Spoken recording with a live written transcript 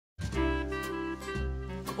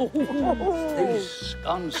These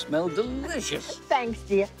scones smell delicious. Thanks,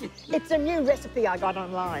 dear. It's a new recipe I got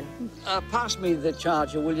online. Pass me the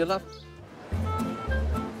charger, will you, love?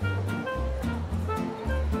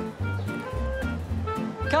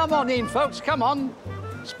 Come on in, folks, come on.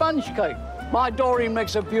 Sponge cake. My Doreen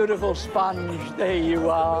makes a beautiful sponge. There you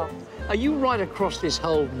are. Are you right across this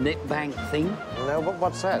whole NetBank thing? No,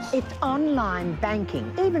 what's that? It's online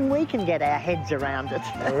banking. Even we can get our heads around it.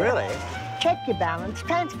 Oh, really? Check your balance,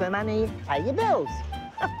 transfer money, pay your bills.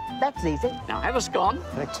 That's easy. Now, have a scone.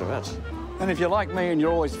 Excellent. And if you're like me and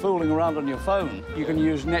you're always fooling around on your phone, you can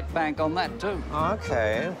use NetBank on that too.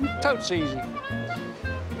 OK. Totes easy.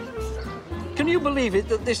 Can you believe it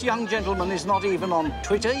that this young gentleman is not even on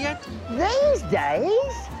Twitter yet? These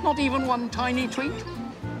days? Not even one tiny tweet?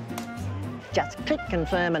 Just click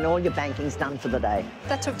confirm and all your banking's done for the day.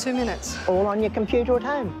 That took 2 minutes. All on your computer at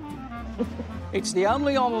home. It's the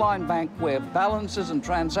only online bank where balances and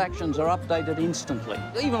transactions are updated instantly,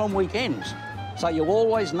 even on weekends, so you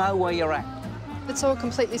always know where you're at. It's all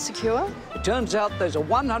completely secure? It turns out there's a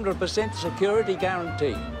 100% security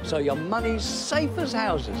guarantee, so your money's safe as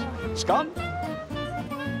houses. Scone?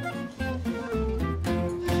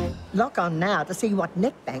 Log on now to see what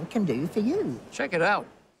NetBank can do for you. Check it out.